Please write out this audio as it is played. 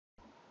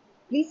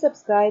Please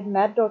subscribe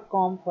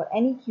math.com for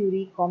any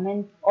query,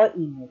 comment or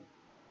email.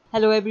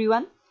 Hello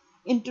everyone.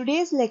 In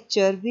today's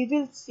lecture, we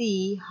will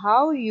see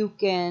how you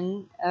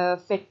can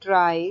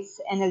factorize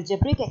an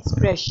algebraic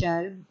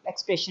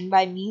expression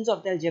by means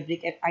of the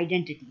algebraic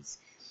identities.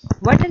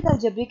 What are the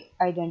algebraic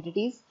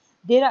identities?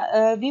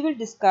 We will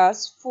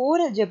discuss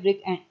 4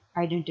 algebraic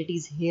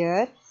identities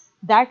here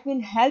that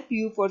will help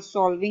you for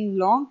solving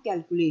long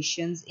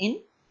calculations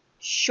in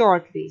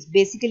short ways.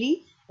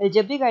 Basically,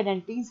 algebraic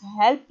identities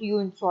help you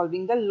in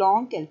solving the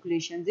long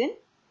calculations in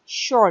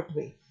short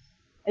way.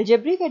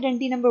 Algebraic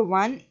identity number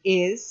 1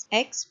 is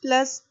x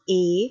plus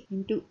a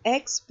into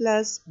x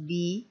plus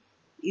b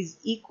is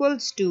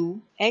equals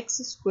to x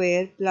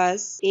square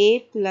plus a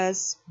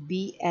plus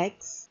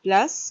bx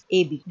plus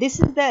ab. This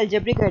is the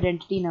algebraic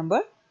identity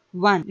number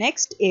 1.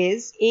 Next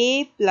is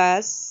a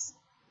plus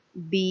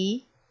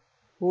b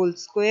whole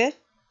square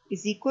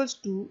is equals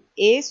to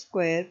a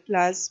square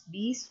plus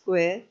b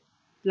square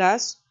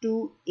plus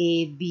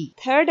 2ab.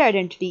 Third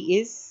identity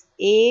is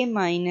a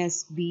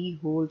minus b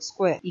whole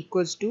square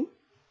equals to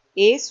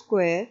a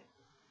square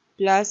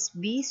plus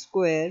b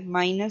square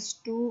minus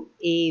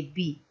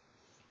 2ab.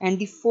 And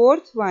the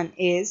fourth one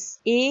is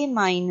a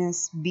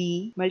minus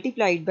b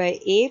multiplied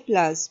by a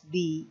plus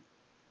b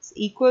is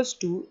equals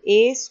to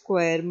a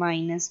square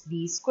minus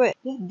b square.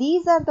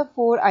 These are the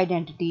 4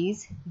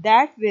 identities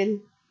that will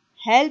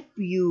help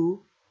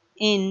you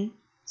in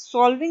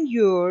solving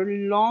your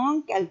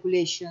long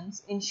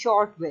calculations in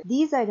short way.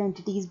 These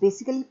identities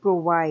basically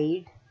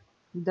provide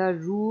the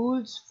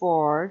rules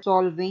for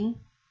solving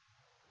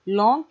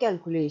long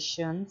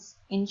calculations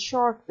in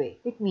short way.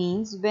 It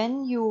means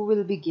when you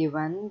will be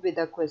given with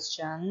a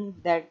question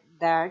that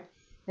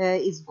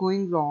is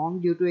going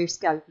wrong due to its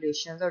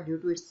calculations or due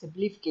to its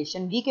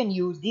simplification, we can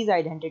use these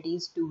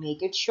identities to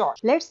make it short.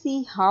 Let's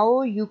see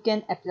how you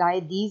can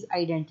apply these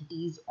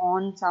identities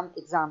on some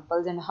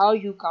examples and how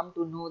you come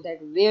to know that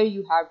where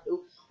you have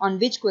to, on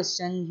which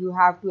question you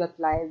have to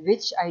apply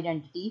which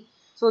identity,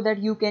 so that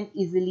you can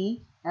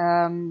easily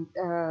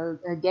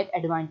get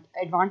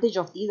advantage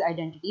of these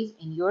identities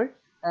in your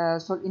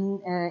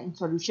in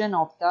solution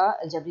of the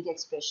algebraic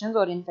expressions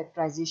or in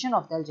factorization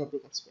of the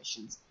algebraic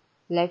expressions.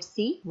 Let's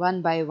see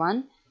one by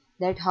one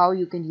that how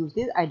you can use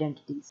these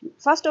identities.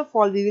 First of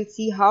all, we will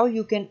see how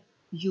you can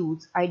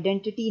use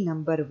identity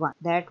number 1.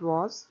 That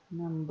was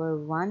number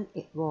 1.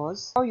 It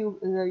was how you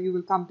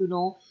will come to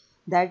know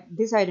that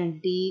this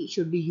identity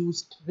should be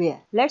used where.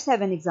 Let's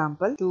have an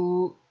example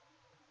to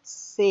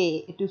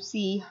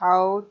see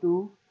how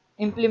to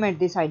implement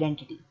this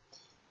identity.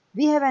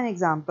 We have an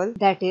example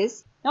that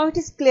is, now it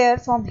is clear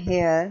from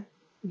here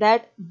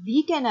that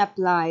we can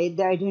apply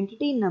the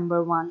identity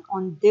number 1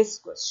 on this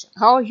question.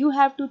 How you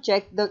have to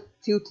check the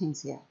few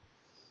things here.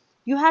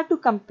 You have to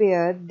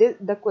compare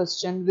the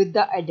question with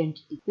the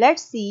identity.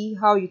 Let's see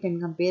how you can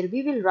compare.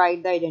 We will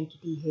write the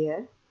identity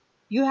here.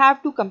 You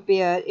have to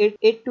compare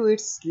it to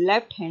its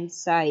left hand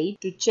side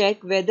to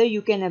check whether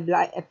you can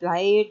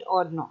apply it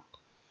or not.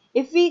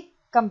 If we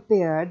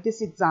compare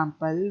this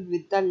example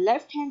with the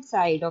left hand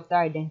side of the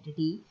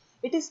identity,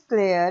 it is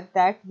clear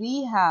that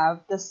we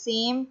have the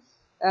same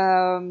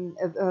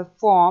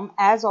form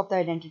as of the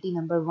identity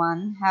number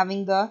 1,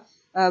 having the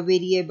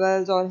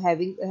variables or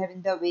having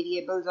the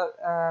variables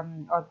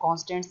or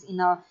constants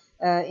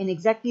in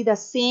exactly the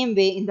same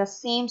way, in the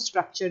same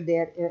structure.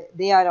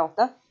 They are of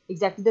the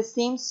exactly the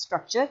same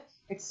structure,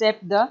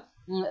 except the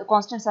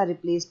constants are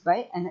replaced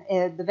by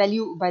the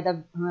value by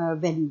the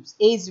values.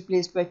 A is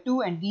replaced by 2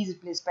 and B is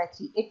replaced by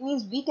 3. It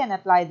means we can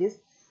apply this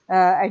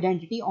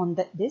identity on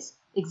this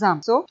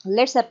example. So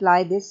let's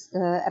apply this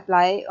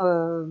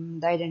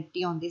the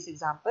identity on this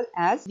example,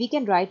 as we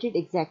can write it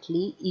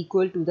exactly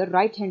equal to the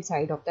right hand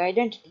side of the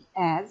identity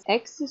as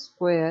x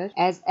square,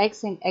 as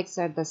x and x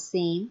are the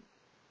same,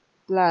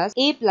 plus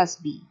a plus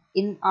b.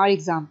 In our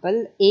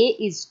example, a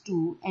is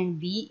 2 and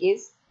b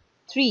is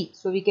 3,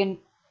 so we can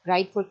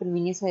write for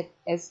convenience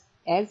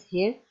as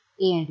here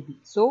a and b.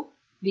 So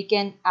we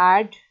can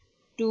add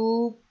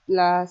 2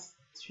 plus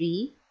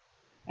 3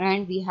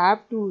 and we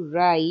have to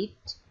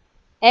write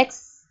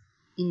x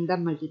in the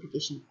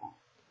multiplication form.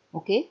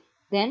 Okay,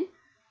 then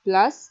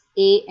plus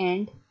a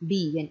and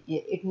b, and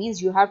it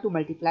means you have to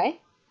multiply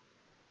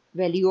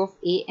value of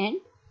a and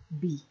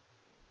b.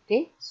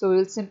 Okay, so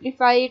we'll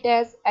simplify it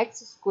as x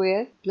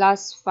square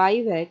plus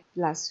 5x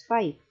plus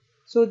 5.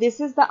 So this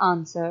is the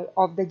answer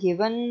of the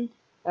given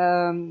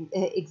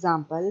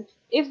example.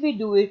 If we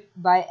do it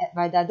by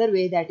the other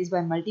way, that is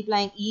by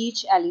multiplying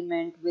each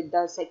element with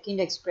the second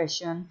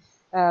expression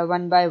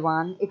one by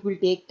one, it will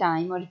take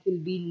time or it will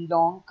be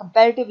long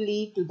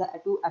comparatively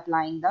to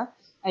applying the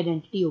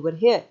identity over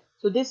here.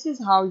 So this is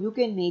how you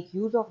can make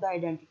use of the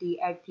identity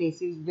at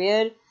places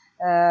where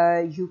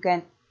you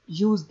can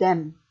use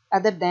them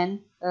other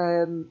than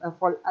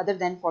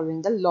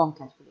following the long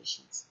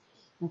calculations.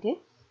 Okay,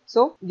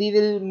 so we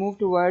will move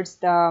towards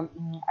the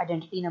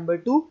identity number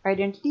 2.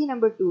 Identity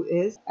number 2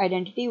 is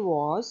identity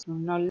was.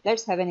 Now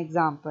let's have an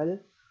example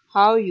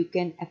how you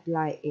can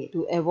apply it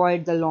to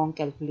avoid the long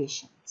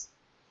calculations.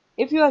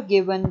 If you are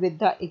given with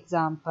the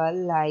example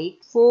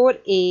like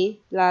 4a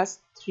plus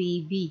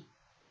 3b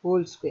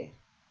whole square.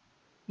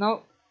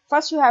 Now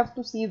first you have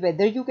to see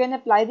whether you can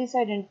apply this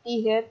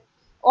identity here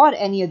or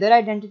any other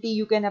identity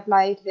you can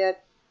apply it here.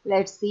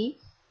 Let's see.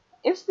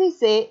 If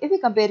we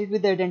compare it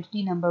with the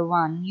identity number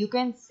 1, you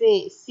can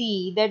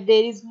see that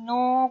there is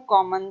no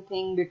common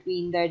thing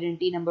between the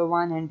identity number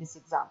 1 and this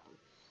example.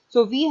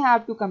 So we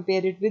have to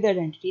compare it with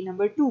identity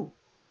number 2.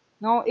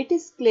 Now it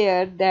is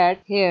clear that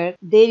here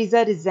there is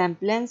a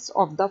resemblance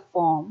of the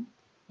form,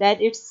 that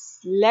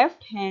its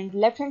left hand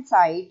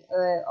side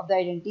of the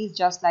identity is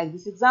just like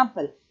this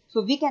example.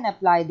 So we can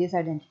apply this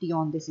identity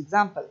on this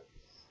example.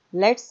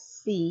 Let's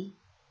see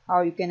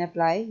how you can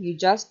apply. You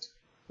just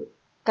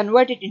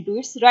convert it into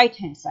its right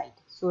hand side.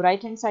 So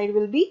right hand side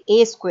will be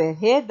a square.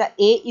 Here the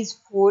a is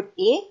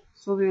 4a,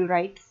 so we will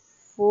write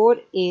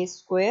 4a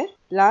square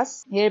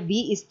plus here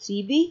b is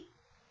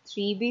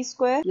 3b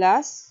square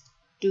plus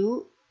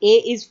 2. A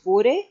is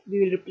 4a, we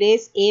will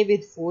replace a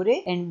with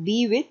 4a and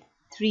b with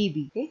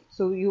 3b. Okay,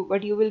 so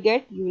what you will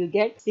get? You will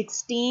get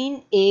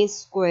 16a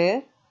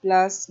square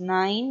plus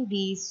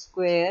 9b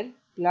square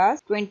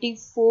plus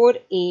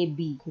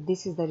 24ab.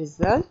 This is the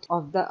result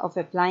of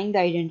applying the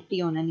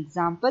identity on an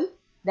example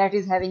that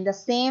is having the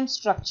same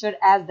structure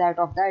as that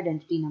of the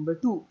identity number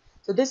 2.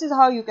 So this is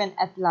how you can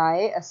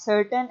apply a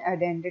certain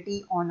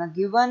identity on a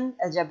given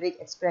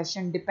algebraic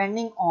expression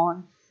depending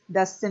on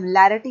the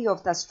similarity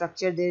of the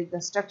structure.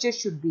 The structure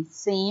should be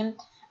same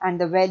and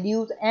the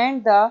values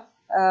and the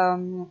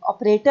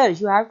operators,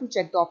 you have to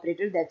check the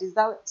operator, that is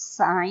the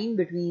sign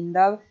between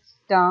the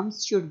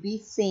terms should be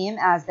same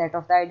as that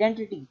of the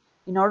identity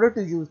in order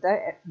to use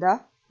the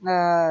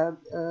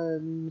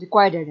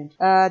required identity.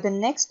 The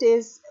next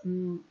is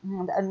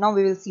now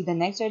we will see the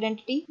next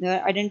identity.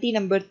 The identity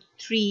number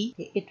 3,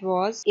 it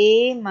was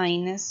a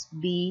minus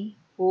b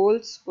whole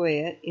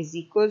square is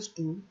equals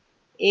to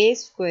a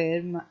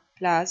square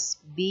plus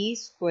b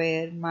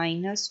square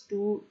minus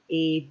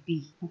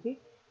 2ab. Okay,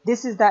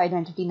 this is the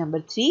identity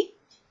number 3.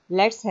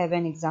 Let's have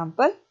an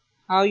example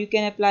how you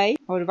can apply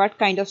or what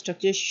kind of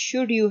structure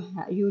should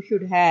you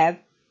should have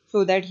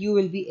so that you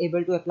will be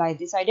able to apply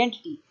this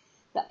identity.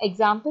 The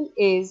example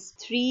is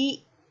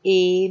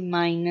 3a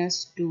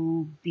minus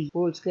 2b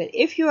whole square.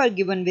 If you are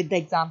given with the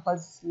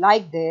examples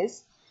like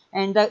this,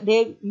 and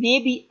there may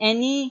be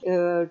any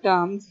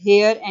terms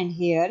here and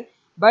here,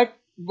 but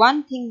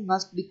one thing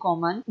must be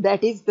common,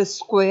 that is the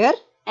square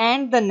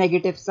and the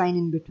negative sign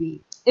in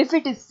between. If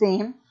it is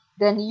same,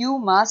 then you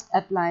must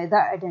apply the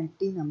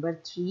identity number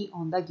 3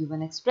 on the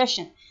given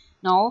expression.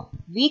 Now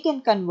we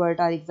can convert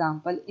our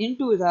example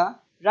into the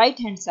right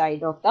hand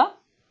side of the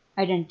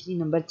identity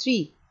number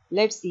 3.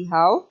 Let's see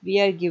how. We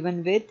are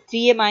given with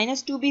 3a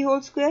minus 2b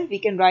whole square. We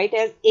can write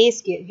as a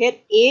square. Here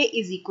a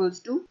is equals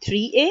to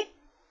 3a.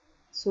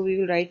 So we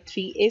will write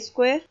 3a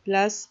square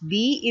plus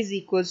b is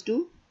equals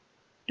to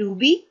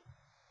 2b.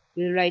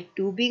 We will write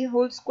 2b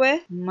whole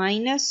square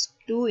minus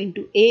 2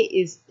 into a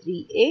is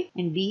 3a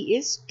and b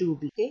is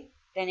 2b. Okay.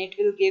 Then it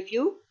will give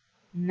you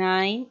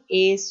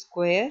 9a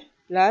square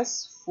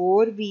plus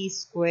 4b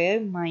square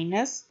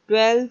minus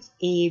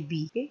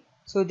 12ab. Okay.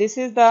 So this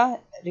is the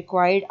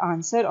required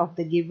answer of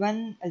the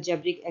given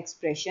algebraic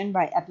expression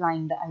by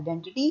applying the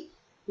identity.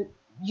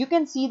 You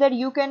can see that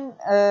you can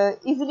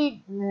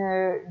easily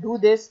do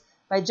this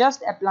by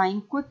just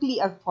applying quickly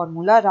a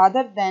formula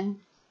rather than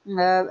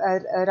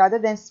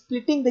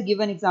splitting the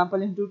given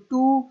example into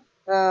two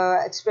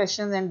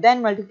expressions and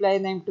then multiply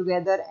them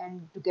together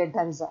and to get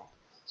the result.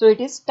 So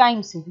it is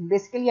time saving.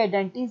 Basically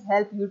identities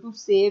help you to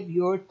save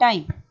your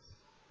time.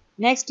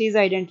 Next is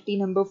identity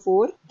number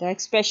 4. The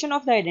expression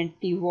of the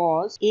identity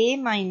was a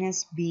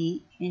minus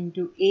b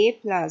into a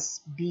plus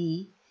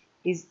b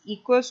is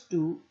equals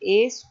to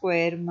a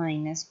square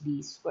minus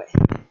b square.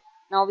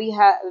 Now we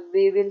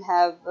will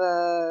have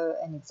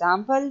an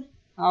example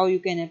how you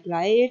can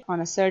apply it on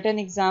a certain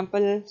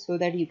example so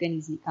that you can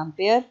easily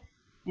compare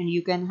and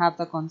you can have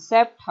the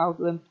concept how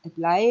to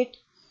apply it.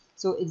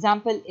 So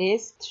example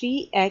is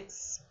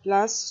 3x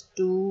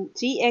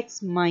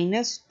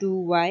minus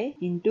 2y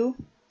into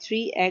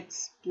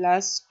 3x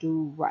plus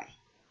 2y.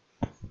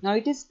 Now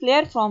it is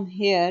clear from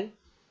here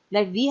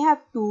that we have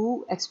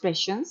two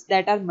expressions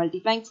that are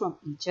multiplying from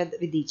each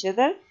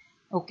other.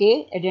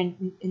 Okay,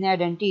 in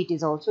identity it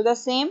is also the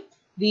same.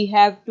 We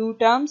have two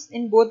terms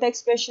in both the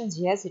expressions.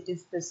 Yes, it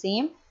is the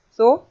same.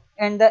 So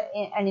and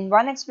in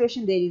one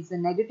expression there is a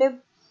negative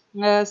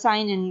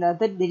sign, and the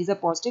other there is a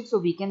positive. So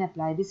we can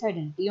apply this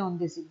identity on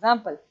this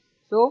example.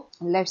 So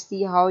let's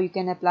see how you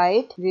can apply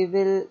it. We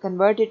will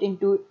convert it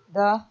into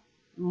the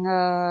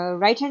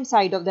right hand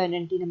side of the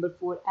identity number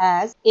 4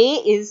 as a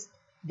is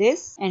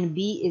this and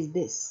b is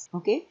this.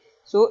 Okay,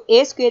 so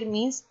a square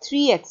means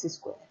 3x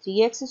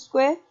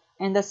square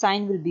and the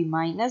sign will be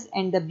minus,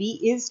 and the b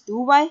is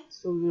 2y,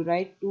 so we will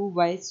write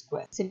 2y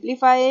square.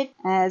 Simplify it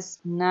as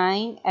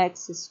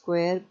 9x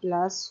square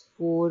plus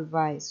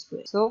 4y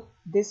square. So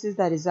this is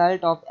the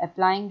result of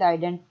applying the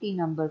identity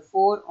number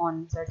 4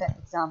 on certain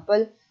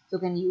example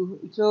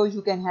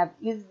You can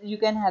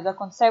have the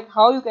concept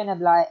how you can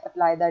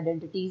apply the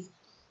identities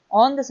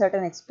on the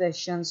certain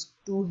expressions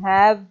to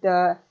have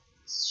the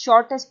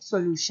shortest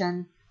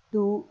solution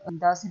to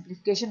the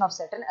simplification of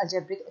certain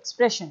algebraic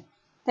expression.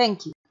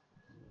 Thank you.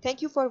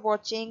 Thank you for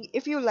watching.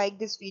 If you like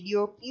this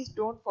video, please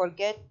don't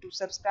forget to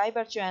subscribe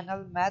our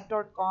channel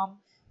math.com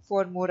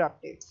for more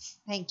updates.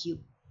 Thank you.